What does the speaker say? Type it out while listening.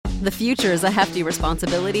The future is a hefty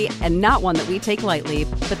responsibility and not one that we take lightly,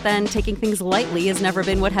 but then taking things lightly has never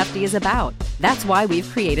been what Hefty is about. That's why we've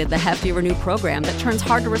created the Hefty Renew program that turns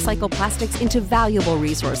hard-to-recycle plastics into valuable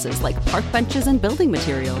resources like park benches and building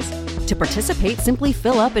materials. To participate, simply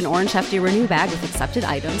fill up an orange Hefty Renew bag with accepted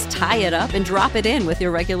items, tie it up, and drop it in with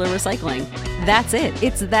your regular recycling. That's it.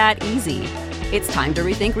 It's that easy. It's time to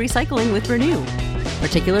rethink recycling with Renew.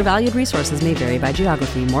 Particular valued resources may vary by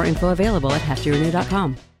geography. More info available at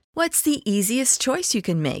heftyrenew.com. What's the easiest choice you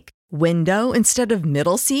can make? Window instead of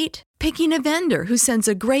middle seat? Picking a vendor who sends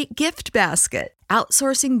a great gift basket?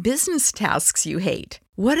 Outsourcing business tasks you hate?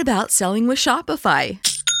 What about selling with Shopify?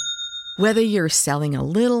 Whether you're selling a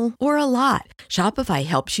little or a lot, Shopify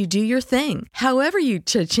helps you do your thing, however you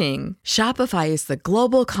cha-ching. Shopify is the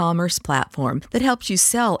global commerce platform that helps you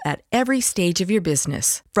sell at every stage of your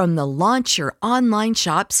business. From the launch your online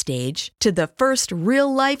shop stage to the first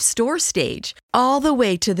real-life store stage, all the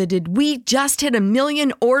way to the did we just hit 1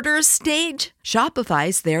 million orders stage.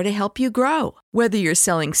 Shopify's there to help you grow. Whether you're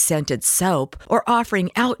selling scented soap or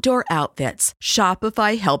offering outdoor outfits,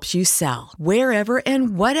 Shopify helps you sell. Wherever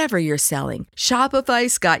and whatever you're selling,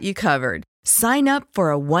 Shopify's got you covered. Sign up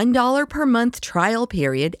for a $1 per month trial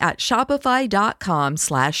period at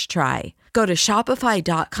shopify.com/try. Go to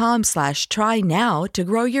shopify.com/try now to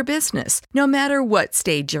grow your business, no matter what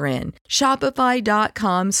stage you're in.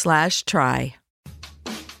 Shopify.com/try.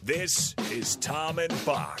 This is Tom and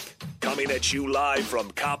Bock, coming at you live from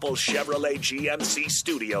Koppel Chevrolet GMC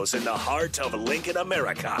Studios in the heart of Lincoln,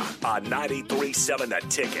 America, on 93.7 The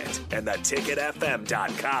Ticket and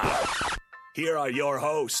theticketfm.com. Here are your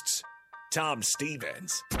hosts, Tom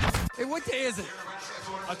Stevens. Hey, what day is it?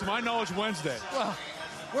 To my knowledge, Wednesday. Well,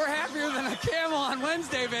 we're happier than a camel on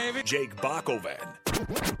Wednesday, baby. Jake Bockoven.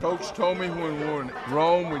 Coach told me when we're in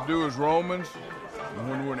Rome, we do as Romans, and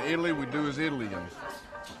when we're in Italy, we do as Italians.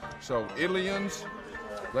 So Italians,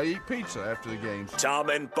 they eat pizza after the games.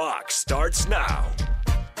 Tom and Bock starts now.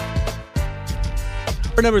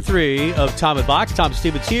 For number 3 of Tom and Bock, Tom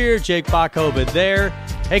Stevens here, Jake Bockoven there.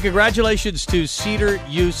 Hey, congratulations to Cedar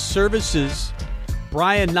Youth Services.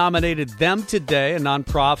 Brian nominated them today, a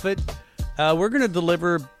nonprofit. We're going to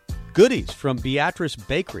deliver goodies from Beatrice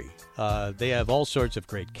Bakery. They have all sorts of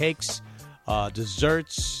great cakes,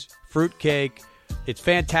 desserts, fruit cake. It's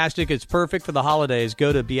fantastic. It's perfect for the holidays.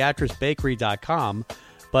 Go to BeatriceBakery.com.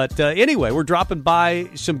 But anyway, we're dropping by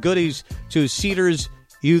some goodies to Cedar's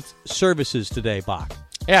Youth Services today, Bock.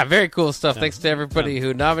 Yeah, very cool stuff. Thanks to everybody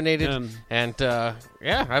who nominated. I'm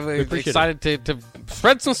excited to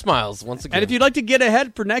spread some smiles once again. And if you'd like to get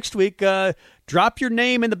ahead for next week, drop your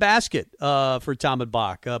name in the basket for Tom and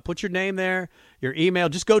Bock. Put your name there, your email.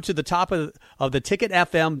 Just go to the top of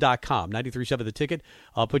theticketfm.com, 93.7 The Ticket.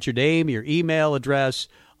 Put your name, your email address,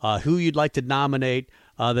 who you'd like to nominate,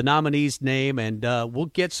 the nominee's name, and we'll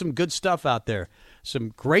get some good stuff out there.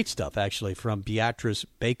 Some great stuff, actually, from Beatrice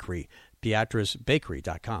Bakery.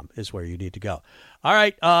 BeatriceBakery.com is where you need to go. All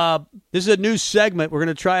right, this is a new segment. We're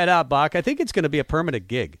going to try it out, Bock. I think it's going to be a permanent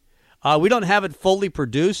gig. We don't have it fully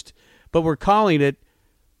produced, but we're calling it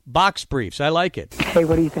Box Briefs. I like it. Hey,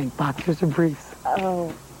 what do you think? Boxers or briefs?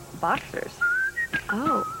 Oh, boxers.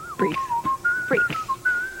 Oh, Briefs.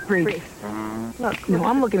 briefs. Briefs. Look, No,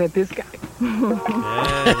 I'm looking at this guy.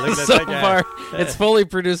 So far, it's fully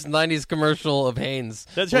produced 90s commercial of Hanes.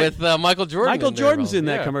 That's right. With Michael Jordan. Michael Jordan's in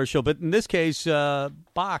that Yeah. commercial, but in this case,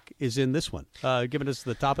 Bock is in this one, giving us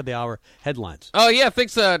the top of the hour headlines. Oh yeah,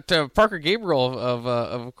 thanks to Parker Gabriel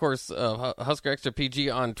of course Husker Extra PG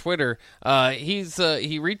on Twitter. He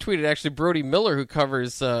retweeted actually Brody Miller, who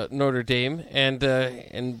covers Notre Dame, and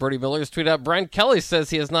Brody Miller has tweeted out Brian Kelly says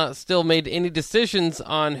he has not still made any decisions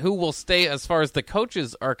on who will stay as far as the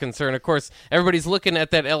coaches are concerned. Of course, everybody's looking at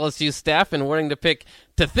that LSU staff and wanting to think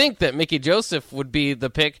that Mickey Joseph would be the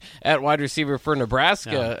pick at wide receiver for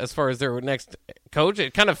Nebraska as far as their next coach.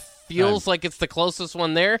 It kind of feels like it's the closest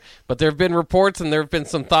one there, but there have been reports and there have been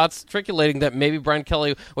some thoughts circulating that maybe Brian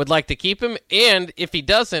Kelly would like to keep him, and if he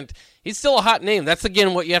doesn't, he's still a hot name. That's,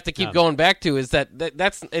 again, what you have to keep going back to is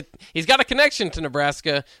that's it. He's got a connection to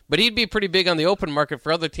Nebraska, but he'd be pretty big on the open market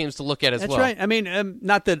for other teams to look at as well. That's right. I mean,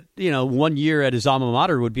 not that, 1 year at his alma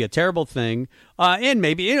mater would be a terrible thing, and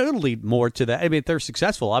maybe it'll lead more to that. I mean, if they're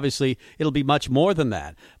successful, obviously it'll be much more than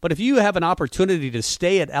that. But if you have an opportunity to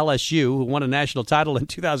stay at LSU, who won a national title in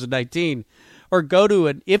 2019, or go to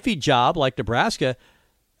an iffy job like Nebraska,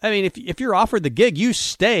 I mean, if you're offered the gig, you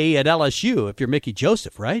stay at LSU if you're Mickey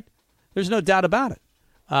Joseph, right? There's no doubt about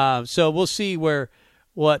it. So we'll see what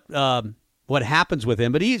happens with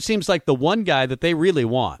him. But he seems like the one guy that they really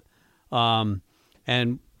want.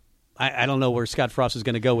 And I don't know where Scott Frost is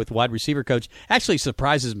going to go with wide receiver coach. Actually,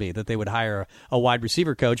 surprises me that they would hire a wide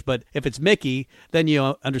receiver coach. But if it's Mickey, then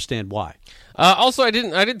you understand why. Also, I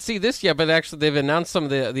didn't see this yet, but actually they've announced some of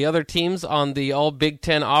the other teams on the All Big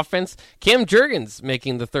Ten offense. Cam Jurgens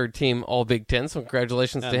making the third team All Big Ten, so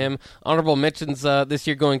congratulations to him. Honorable mentions this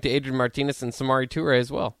year going to Adrian Martinez and Samari Toure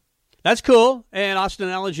as well. That's cool. And Austin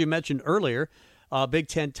Allen, as you mentioned earlier, Big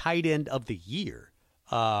Ten tight end of the year.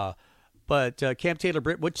 But Cam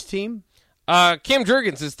Taylor-Britt, which team? Cam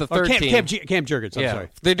Jurgens is the third team. Cam Jurgens, I'm sorry.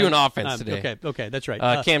 They're doing offense today. Okay, that's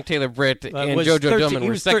right. Cam Taylor-Britt and JoJo Dillman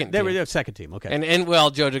were second team. They were second team, okay. And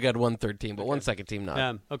JoJo got one third team, but one second team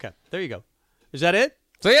not. Okay, there you go. Is that it?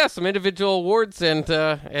 So, yeah, some individual awards and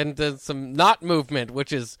some not movement,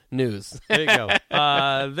 which is news. There you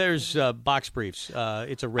go. There's box briefs.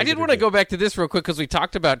 It's a regular I did want to go back to this real quick because we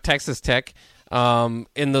talked about Texas Tech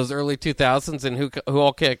in those early 2000s and who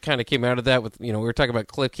all kind of came out of that with, we were talking about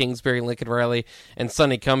Cliff Kingsbury, Lincoln Riley, and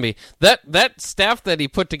Sonny Cumbie. That staff that he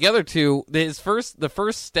put together the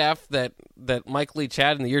first staff that Mike Leach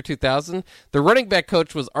had in the year 2000, the running back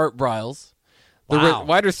coach was Art Briles. The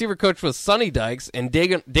wide receiver coach was Sonny Dykes and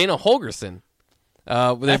Dana Holgerson.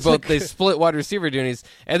 They split wide receiver duties,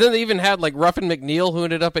 and then they even had like Ruffin McNeil, who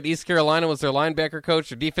ended up at East Carolina, was their linebacker coach.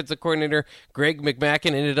 Their defensive coordinator Greg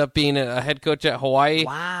McMacken ended up being a head coach at Hawaii.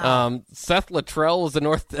 Wow. Seth Luttrell was the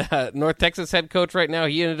North Texas head coach right now.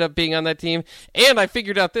 He ended up being on that team, and I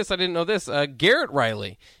figured out this. I didn't know this. Garrett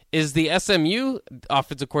Riley is the SMU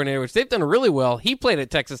offensive coordinator, which they've done really well. He played at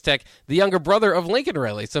Texas Tech, the younger brother of Lincoln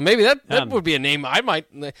Riley. So maybe that would be a name I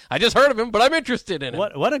just heard of him, but I'm interested in it.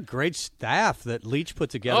 What a great staff that Leach put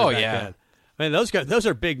together back then. I mean, those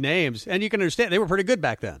are big names, and you can understand they were pretty good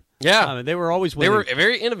back then. Yeah. I mean, they were always winning. They were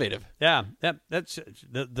very innovative. Yeah, that's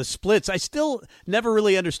the splits. I still never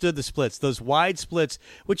really understood the splits, those wide splits,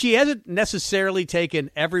 which he hasn't necessarily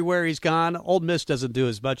taken everywhere he's gone. Ole Miss doesn't do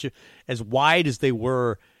as much as wide as they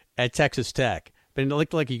were at Texas Tech. But it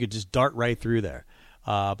looked like you could just dart right through there.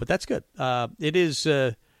 But that's good. It is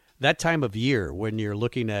that time of year when you're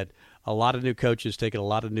looking at a lot of new coaches taking a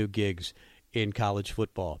lot of new gigs in college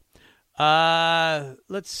football.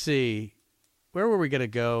 Let's see. Where were we going to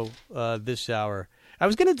go this hour? I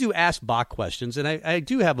was going to do Ask Bock questions, and I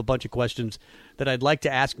do have a bunch of questions that I'd like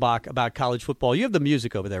to ask Bock about college football. You have the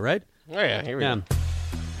music over there, right? Oh, yeah. Here we go.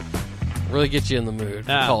 Really get you in the mood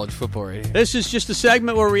for college football right here. This is just a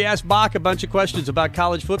segment where we ask Bock a bunch of questions about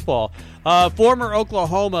college football. Former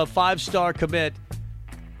Oklahoma 5-star commit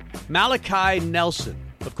Malachi Nelson.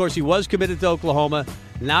 Of course, he was committed to Oklahoma,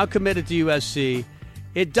 now committed to USC.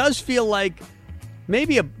 It does feel like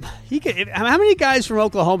maybe how many guys from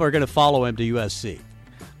Oklahoma are going to follow him to USC?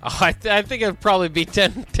 I think it'd probably be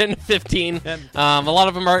 10 to 15. A lot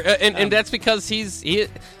of them are, and that's because he's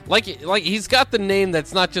got the name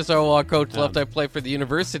that's not just our coach left. I play for the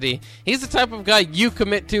university. He's the type of guy you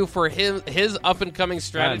commit to for his up and coming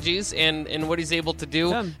strategies and what he's able to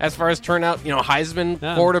do as far as turn out Heisman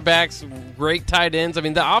quarterbacks, great tight ends. I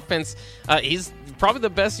mean the offense. He's probably the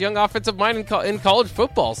best young offensive mind in college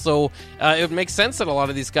football. So it would make sense that a lot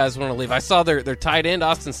of these guys want to leave. I saw their tight end,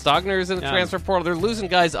 Austin Stogner, is in the transfer portal. They're losing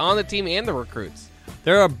guys on the team and the recruits.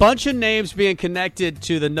 There are a bunch of names being connected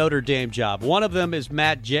to the Notre Dame job. One of them is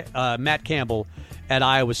Matt Campbell at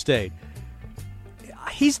Iowa State.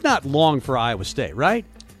 He's not long for Iowa State, right?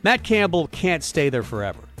 Matt Campbell can't stay there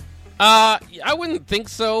forever. I wouldn't think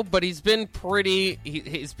so, but he's been pretty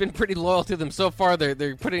loyal to them so far.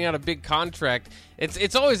 They're putting out a big contract.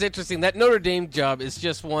 It's always interesting. That Notre Dame job is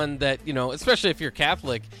just one that, especially if you're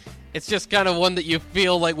Catholic, it's just kind of one that you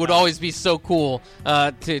feel like would always be so cool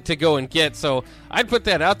to go and get. So I'd put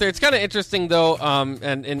that out there. It's kind of interesting, though,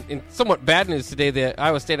 and in somewhat bad news today, the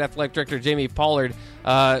Iowa State Athletic Director Jamie Pollard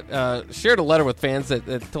shared a letter with fans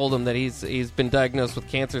that told him that he's been diagnosed with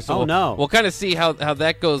cancer. So we'll kind of see how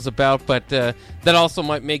that goes about, but that also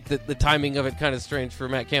might make the timing of it kind of strange for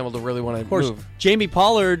Matt Campbell to really want to move. Of course, Jamie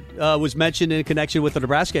Pollard was mentioned in connection with the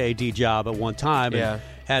Nebraska AD job at one time. Yeah. And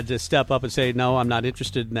had to step up and say, no, I'm not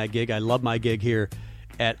interested in that gig. I love my gig here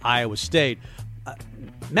at Iowa State.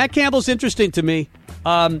 Matt Campbell's interesting to me.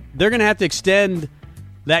 They're going to have to extend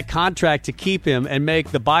that contract to keep him and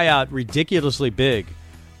make the buyout ridiculously big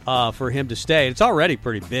for him to stay. It's already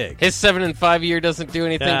pretty big. His 7-5 year doesn't do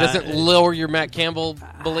anything. Doesn't lower your Matt Campbell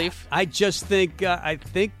belief. I just think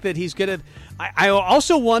that he's going to. I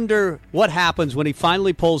also wonder what happens when he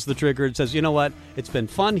finally pulls the trigger and says, you know what, it's been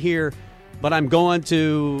fun here, but I'm going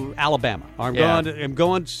to Alabama. Or I'm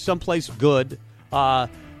going someplace good. Not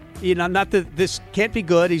that this can't be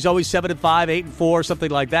good. He's always 7-5, 8-4,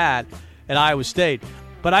 something like that at Iowa State.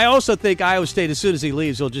 But I also think Iowa State, as soon as he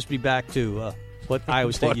leaves, he'll just be back to what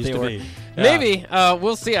Iowa State used to be. Yeah. Maybe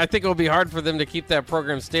we'll see. I think it'll be hard for them to keep that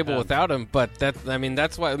program stable without him. But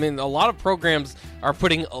that's why. A lot of programs are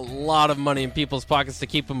putting a lot of money in people's pockets to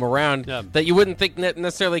keep them around that you wouldn't think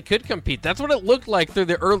necessarily could compete. That's what it looked like through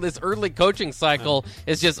this early coaching cycle.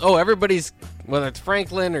 It's just everybody's, whether it's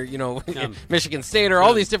Franklin or Michigan State or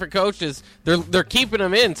all these different coaches, they're keeping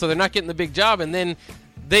them in, so they're not getting the big job, and then.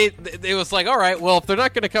 They was like, all right, well, if they're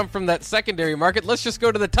not going to come from that secondary market, let's just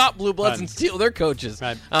go to the top blue bloods and steal their coaches.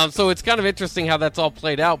 Right. So it's kind of interesting how that's all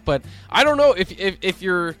played out. But I don't know if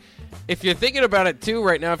you're thinking about it too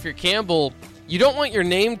right now. If you're Campbell, you don't want your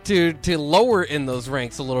name to lower in those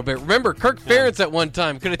ranks a little bit. Remember, Kirk Ferentz at one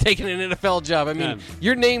time could have taken an NFL job.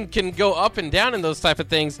 Your name can go up and down in those type of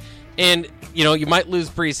things. And, you might lose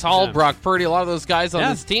Breece Hall, Brock Purdy, a lot of those guys on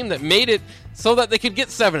this team that made it so that they could get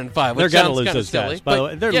 7-5. They're going to lose those guys. By the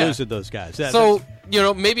way, they're losing those guys. So,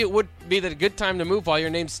 maybe it would be a good time to move while your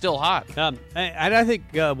name's still hot. And I think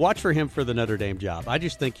watch for him for the Notre Dame job. I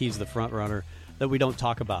just think he's the front runner that we don't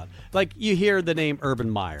talk about. Like, you hear the name Urban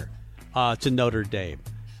Meyer to Notre Dame.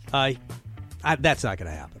 That's not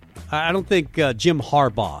going to happen. I don't think Jim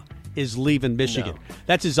Harbaugh is leaving Michigan. No.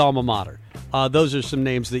 That's his alma mater. Those are some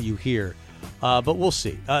names that you hear. But we'll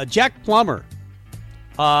see. Jack Plummer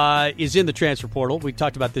is in the transfer portal. We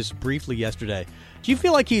talked about this briefly yesterday. Do you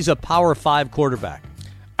feel like he's a Power 5 quarterback?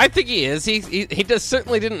 I think he is. He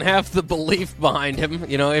certainly didn't have the belief behind him.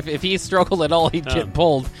 If he struggled at all, he'd get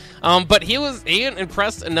pulled. But he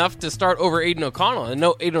impressed enough to start over Aiden O'Connell. I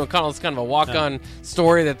know Aiden O'Connell is kind of a walk-on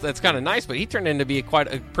story that's kind of nice, but he turned into be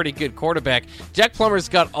quite a pretty good quarterback. Jack Plummer's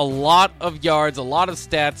got a lot of yards, a lot of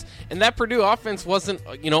stats, and that Purdue offense wasn't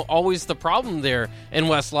always the problem there in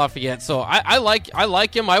West Lafayette. So I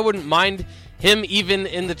like him. I wouldn't mind him even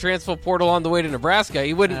in the transfer portal on the way to Nebraska.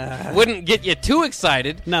 He wouldn't get you too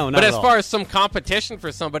excited. No, not But at as all. far as some competition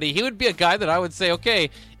for somebody, he would be a guy that I would say,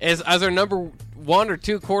 okay, as our number 1 or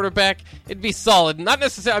 2 quarterback, it'd be solid. Not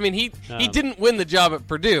necessarily. He didn't win the job at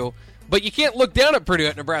Purdue, but you can't look down at Purdue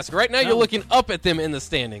at Nebraska. Right now, you're looking up at them in the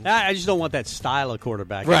standings. I just don't want that style of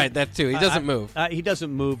quarterback. Right, that too. He doesn't move. He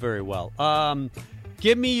doesn't move very well.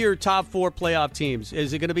 Give me your top 4 playoff teams.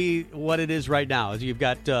 Is it going to be what it is right now? You've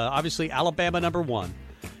got, obviously, Alabama number 1.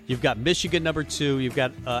 You've got Michigan number 2. You've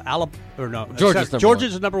got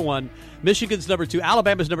Georgia's number 1. Michigan's number 2.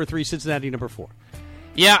 Alabama's number 3. Cincinnati number 4.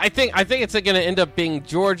 Yeah, I think it's going to end up being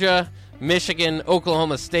Georgia, Michigan,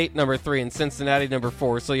 Oklahoma State number 3, and Cincinnati number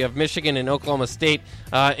 4. So you have Michigan and Oklahoma State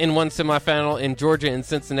in one semifinal, and Georgia and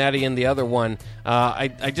Cincinnati in the other one.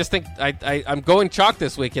 I just think I'm going chalk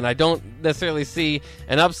this weekend. I don't necessarily see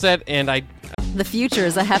an upset, and The future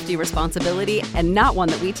is a hefty responsibility and not one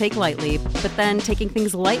that we take lightly, but then taking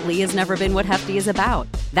things lightly has never been what Hefty is about.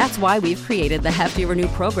 That's why we've created the Hefty Renew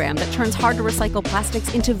program that turns hard-to-recycle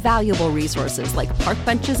plastics into valuable resources like park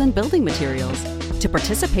benches and building materials. To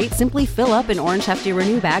participate, simply fill up an orange Hefty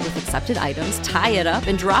Renew bag with accepted items, tie it up,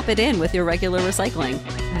 and drop it in with your regular recycling.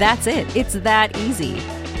 That's it. It's that easy.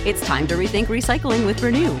 It's time to rethink recycling with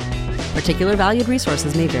Renew. Particular valued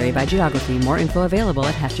resources may vary by geography. More info available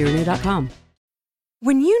at heftyrenew.com.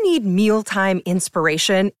 When you need mealtime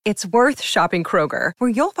inspiration, it's worth shopping Kroger, where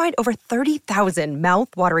you'll find over 30,000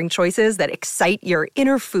 mouth-watering choices that excite your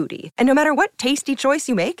inner foodie. And no matter what tasty choice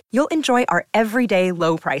you make, you'll enjoy our everyday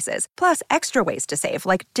low prices, plus extra ways to save,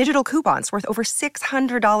 like digital coupons worth over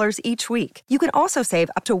 $600 each week. You can also save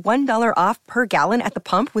up to $1 off per gallon at the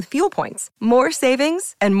pump with fuel points. More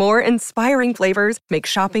savings and more inspiring flavors make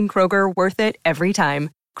shopping Kroger worth it every time.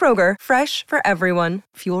 Kroger, fresh for everyone.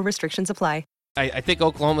 Fuel restrictions apply. I think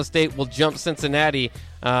Oklahoma State will jump Cincinnati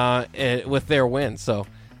with their win. So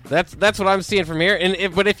that's what I'm seeing from here.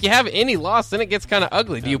 But if you have any loss, then it gets kind of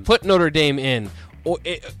ugly. Do you put Notre Dame in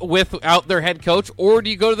without their head coach, or do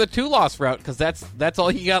you go to the 2-loss route? Because that's all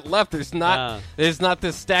you got left. There's not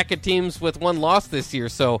this stack of teams with 1 loss this year.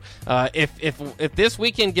 So if this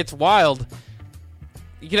weekend gets wild,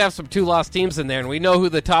 you could have some 2-loss teams in there, and we know who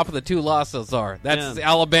the top of the 2 losses are. That's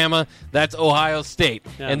Alabama, that's Ohio State,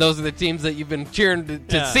 and those are the teams that you've been cheering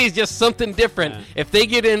to see just something different. If they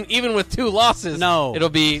get in even with 2 losses, it'll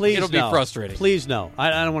be frustrating. Please no,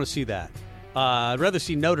 I don't want to see that. I'd rather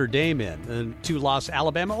see Notre Dame in than 2-loss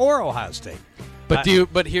Alabama or Ohio State. But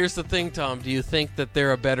but here's the thing, Tom. Do you think that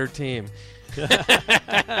they're a better team?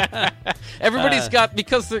 Everybody's got,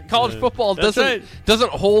 because the college football doesn't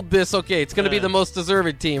hold this. Okay, it's going to be the most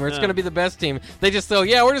deserved team, or it's going to be the best team. They just go,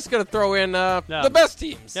 we're just going to throw in the best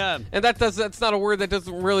teams, and that's not a word that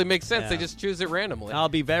doesn't really make sense. They just choose it randomly. I'll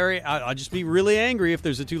just be really angry if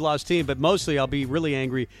there's a 2-loss team, but mostly I'll be really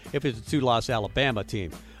angry if it's a 2-loss Alabama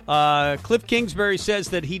team. Cliff Kingsbury says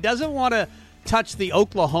that he doesn't want to touch the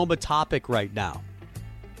Oklahoma topic right now.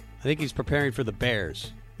 I think he's preparing for the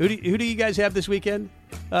Bears. Who do you guys have this weekend?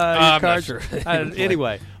 I'm cards? not sure.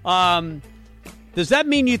 Anyway, does that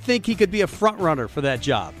mean you think he could be a front runner for that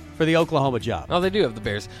job, for the Oklahoma job? Oh, they do have the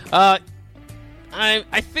Bears.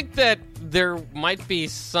 I think that there might be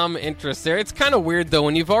some interest there. It's kind of weird, though,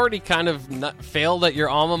 when you've already kind of failed at your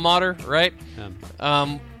alma mater, right?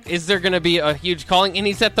 Is there going to be a huge calling? And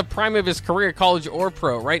he's at the prime of his career, college or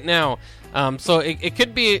pro, right now. So it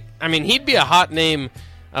could be, I mean, he'd be a hot name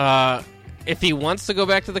if he wants to go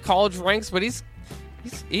back to the college ranks, but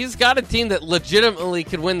he's got a team that legitimately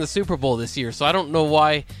could win the Super Bowl this year, so I don't know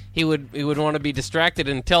why he would want to be distracted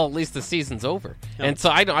until at least the season's over. No. And so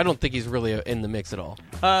I don't think he's really in the mix at all.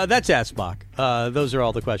 That's Ask Bock. Those are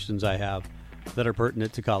all the questions I have that are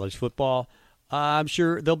pertinent to college football. I'm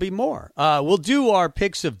sure there'll be more. We'll do our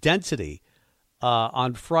picks of density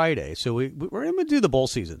on Friday, so we're going to do the bowl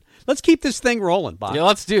season. Let's keep this thing rolling, Bock. Yeah,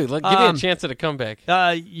 let's do. Give me a chance at a comeback.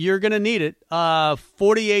 You're going to need it.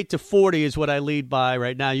 48-40 is what I lead by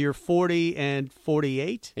right now. You're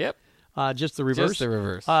 40-48. Yep. Just the reverse. Just the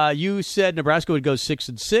reverse. You said Nebraska would go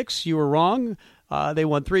 6-6. You were wrong. They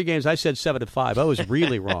won 3 games. I said 7-5. I was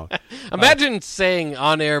really wrong. Imagine saying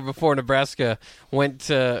on air before Nebraska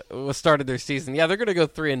started their season, yeah, they're going to go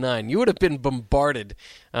 3-9. You would have been bombarded,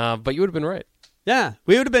 but you would have been right. Yeah,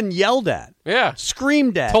 we would have been yelled at. Yeah.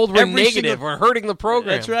 screamed at. Told we're negative. We're hurting the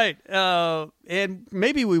program. That's right. And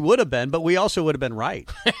maybe we would have been, but we also would have been right.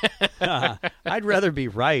 I'd rather be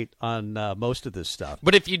right on most of this stuff.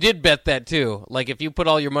 But if you did bet that too, like if you put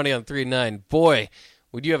all your money on 3-9, boy,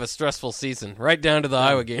 would you have a stressful season, right down to the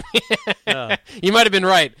Iowa game. You might have been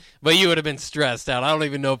right, but you would have been stressed out. I don't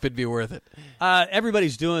even know if it'd be worth it.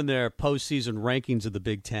 Everybody's doing their postseason rankings of the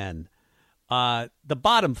Big Ten. The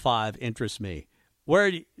bottom 5 interests me.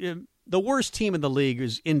 Where the worst team in the league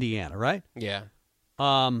is Indiana, right? Yeah.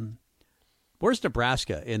 Where's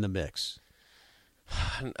Nebraska in the mix?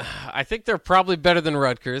 I think they're probably better than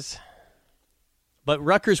Rutgers. But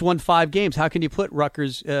Rutgers won 5 games. How can you put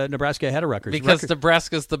Nebraska ahead of Rutgers? Because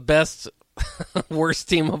Nebraska's the best, worst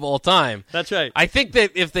team of all time. That's right. I think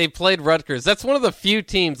that if they played Rutgers, that's one of the few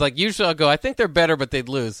teams, like usually I'll go, I think they're better, but they'd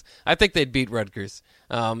lose. I think they'd beat Rutgers.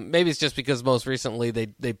 Maybe it's just because most recently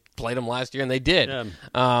they played them last year, and they did.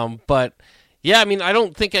 Yeah. But, yeah, I mean, I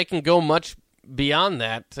don't think I can go much beyond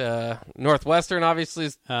that. Northwestern,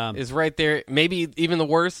 obviously, is right there. Maybe even the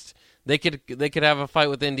worst. They could have a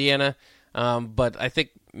fight with Indiana. But I think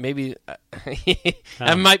maybe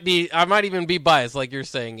I might even be biased, like you're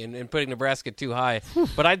saying, and putting Nebraska too high.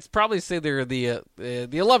 But I'd probably say they're the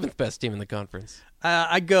 11th best team in the conference.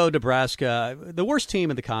 I'd go Nebraska, the worst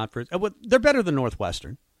team in the conference. They're better than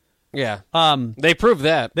Northwestern. Yeah, they proved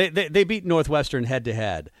that. They beat Northwestern head to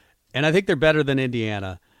head, and I think they're better than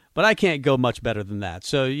Indiana. But I can't go much better than that.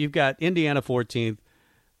 So you've got Indiana 14th,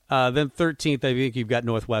 then 13th. I think you've got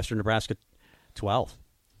Northwestern, Nebraska 12th.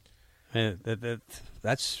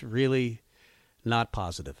 That's really not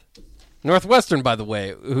positive. Northwestern, by the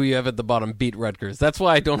way, who you have at the bottom, beat Rutgers. That's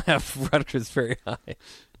why I don't have Rutgers very high.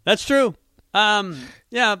 That's true. But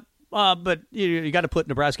you got to put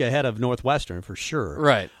Nebraska ahead of Northwestern for sure.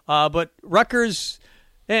 Right. But Rutgers,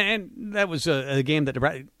 and that was a game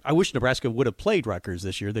that I wish Nebraska would have played Rutgers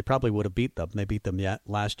this year. They probably would have beat them. They beat them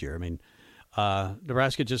last year. I mean,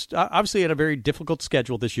 Nebraska just obviously had a very difficult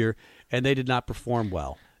schedule this year, and they did not perform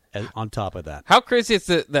well. On top of that, how crazy is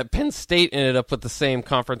it that Penn State ended up with the same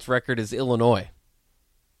conference record as Illinois?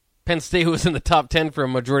 Penn State was in the top 10 for a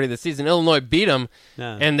majority of the season. Illinois beat them,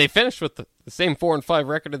 and they finished with the same 4-5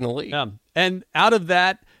 record in the league. Yeah. And out of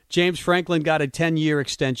that, James Franklin got a 10-year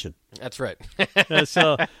extension. That's right.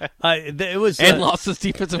 It was lost his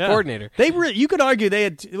defensive coordinator. You could argue they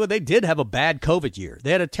did have a bad COVID year.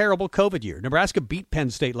 They had a terrible COVID year. Nebraska beat Penn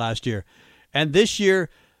State last year, and this year,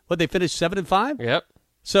 they finished 7-5. Yep.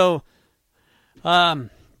 So, but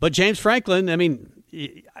James Franklin, I mean,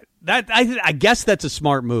 I guess that's a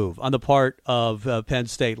smart move on the part of Penn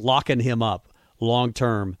State, locking him up long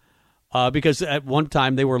term, because at one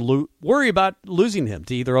time they were worried about losing him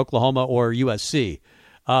to either Oklahoma or USC.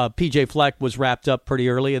 PJ Fleck was wrapped up pretty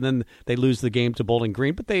early, and then they lose the game to Bowling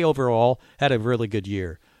Green, but they overall had a really good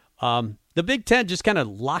year. The Big Ten just kind of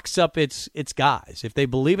locks up its guys. If they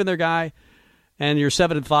believe in their guy, and you're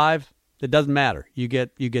 7-5. It doesn't matter. You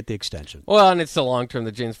get the extension. Well, and it's the long term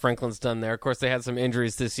that James Franklin's done there. Of course, they had some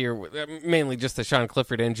injuries this year, mainly just the Sean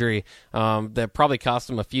Clifford injury that probably cost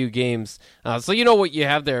him a few games. So you know what you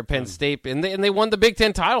have there at Penn State, and they won the Big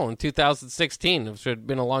Ten title in 2016, which had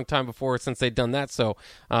been a long time before since they'd done that. So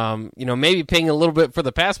maybe paying a little bit for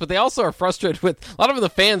the past, but they also are frustrated with a lot of the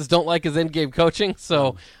fans don't like his end game coaching.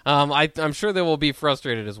 So I'm sure they will be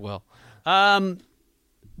frustrated as well.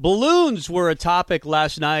 Balloons were a topic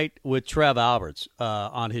last night with Trev Alberts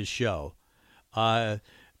on his show. Do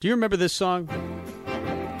you remember this song?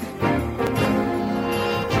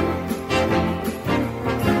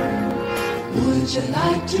 Would you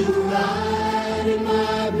like to ride in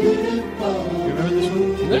my beautiful? You remember this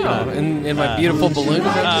one? No, in my beautiful balloon.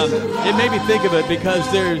 It made me think of it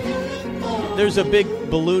because there's a big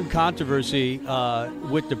balloon controversy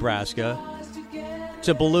with Nebraska.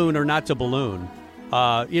 To balloon or not to balloon.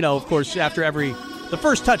 Of course, after the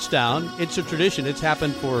first touchdown, it's a tradition. It's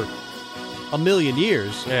happened for a million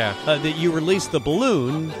years. Yeah. That you release the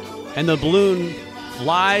balloon, and the balloon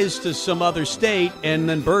flies to some other state, and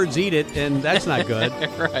then birds eat it, and that's not good.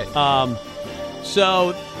 Right.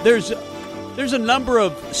 So there's a number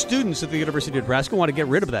of students at the University of Nebraska who want to get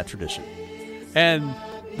rid of that tradition. And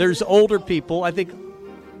there's older people, I think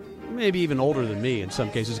maybe even older than me in some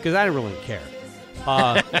cases, because I don't really care,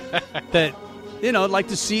 that like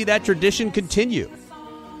to see that tradition continue.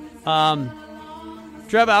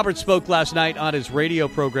 Trev Alberts spoke last night on his radio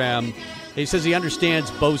program. He says he understands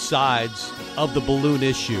both sides of the balloon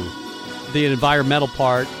issue, the environmental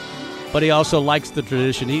part, but he also likes the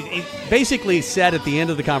tradition. He basically said at the end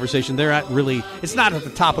of the conversation, it's not at the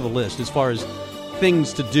top of the list as far as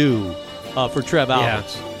things to do for Trev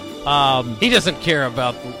Alberts. Yeah. He doesn't care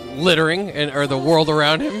about littering or the world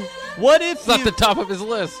around him. What if it's not the top of his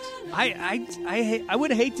list? I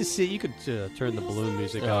would hate to see. You could turn the balloon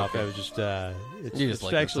music off. Okay. I was just it's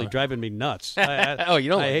like actually driving me nuts. You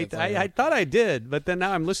don't. I thought I did, but then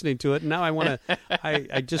now I'm listening to it, and now I want to.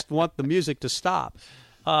 I just want the music to stop.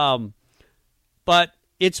 But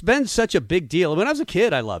it's been such a big deal. When I was a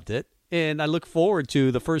kid, I loved it, and I look forward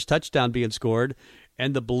to the first touchdown being scored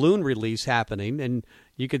and the balloon release happening, and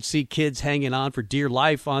you could see kids hanging on for dear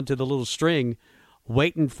life onto the little string,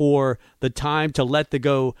 waiting for the time to let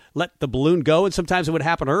the balloon go, and sometimes it would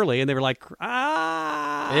happen early, and they were like,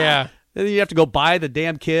 yeah. And then you have to go buy the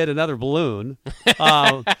damn kid another balloon,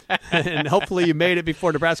 and hopefully you made it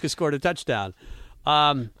before Nebraska scored a touchdown.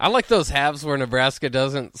 I like those halves where Nebraska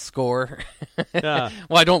doesn't score. Yeah.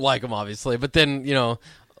 Well, I don't like them, obviously, but then,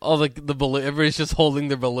 all the balloon, everybody's just holding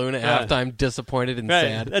their balloon at halftime, disappointed and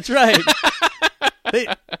sad. That's right.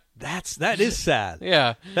 That is sad.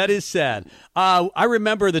 Yeah. That is sad. I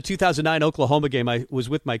remember the 2009 Oklahoma game. I was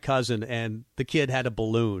with my cousin, and the kid had a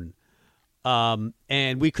balloon.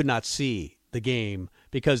 And we could not see the game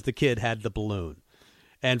because the kid had the balloon.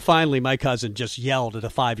 And finally, my cousin just yelled at a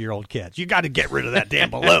 5-year-old kid, "You got to get rid of that damn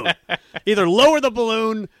balloon. Either lower the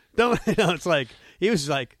balloon, don't." It's like he was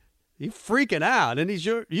like, he's freaking out. And he's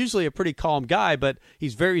usually a pretty calm guy, but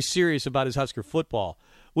he's very serious about his Husker football.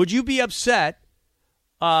 Would you be upset,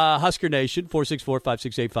 Husker Nation,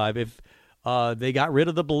 464-5685, if they got rid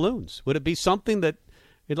of the balloons? Would it be something that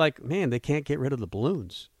you'd like, man, they can't get rid of the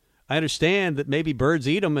balloons? I understand that maybe birds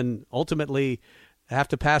eat them and ultimately have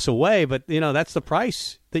to pass away, but that's the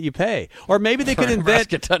price that you pay. Or maybe they could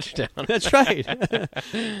invent a touchdown. That's right.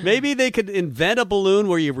 Maybe they could invent a balloon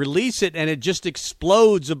where you release it and it just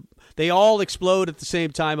explodes. They all explode at the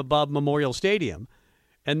same time above Memorial Stadium,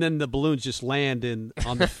 and then the balloons just land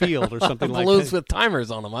on the field or something like that. Balloons with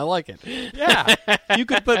timers on them. I like it. Yeah, you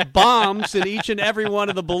could put bombs in each and every one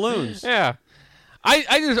of the balloons. Yeah.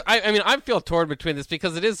 I feel torn between this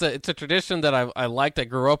because it's a tradition that I liked. I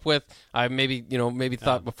grew up with. I maybe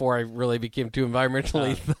thought before I really became too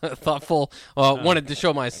environmentally thoughtful, wanted to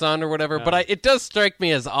show my son or whatever. But it does strike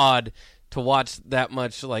me as odd to watch that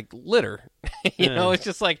much litter. It's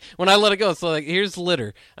just like when I let it go. So here's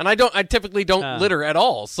litter, and I typically don't litter at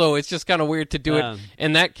all. So it's just kind of weird to do it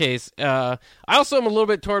in that case. I also am a little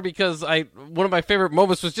bit torn because one of my favorite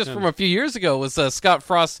moments was just from a few years ago was Scott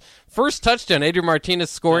Frost's first touchdown, Adrian Martinez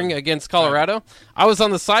scoring against Colorado. I was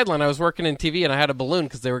on the sideline. I was working in TV, and I had a balloon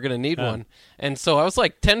because they were going to need one. And so I was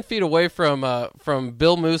 10 feet away from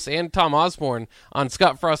Bill Moose and Tom Osborne on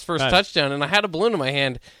Scott Frost's first touchdown, and I had a balloon in my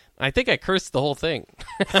hand. I think I cursed the whole thing.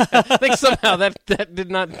 I think somehow that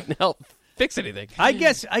did not help fix anything. I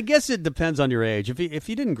guess it depends on your age. If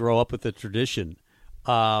you didn't grow up with the tradition,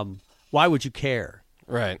 why would you care?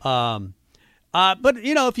 Right. But,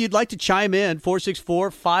 if you'd like to chime in,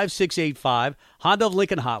 464-5685, Honda of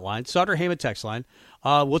Lincoln hotline, Sutter Heyman text line.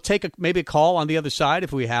 We'll take maybe a call on the other side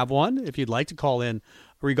if we have one, if you'd like to call in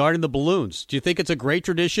regarding the balloons. Do you think it's a great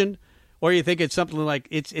tradition, or you think it's something like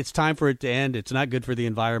it's time for it to end? It's not good for the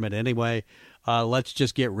environment anyway. Let's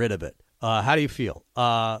just get rid of it. How do you feel?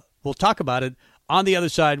 We'll talk about it on the other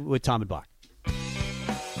side with Tom and Bock.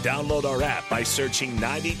 Download our app by searching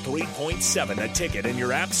 93.7 The Ticket in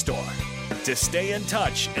your app store to stay in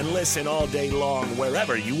touch and listen all day long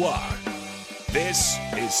wherever you are. This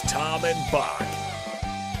is Tom and Bock.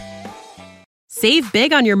 Save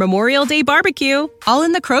big on your Memorial Day barbecue, all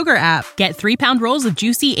in the Kroger app. Get 3-pound rolls of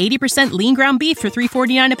juicy 80% lean ground beef for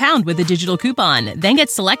 $3.49 a pound with a digital coupon. Then get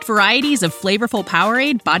select varieties of flavorful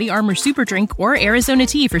Powerade, Body Armor Super Drink, or Arizona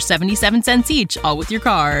tea for 77 cents each, all with your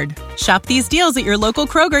card. Shop these deals at your local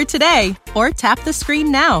Kroger today, or tap the screen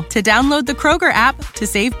now to download the Kroger app to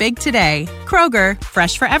save big today. Kroger,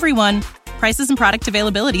 fresh for everyone. Prices and product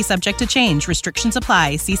availability subject to change. Restrictions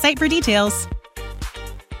apply. See site for details.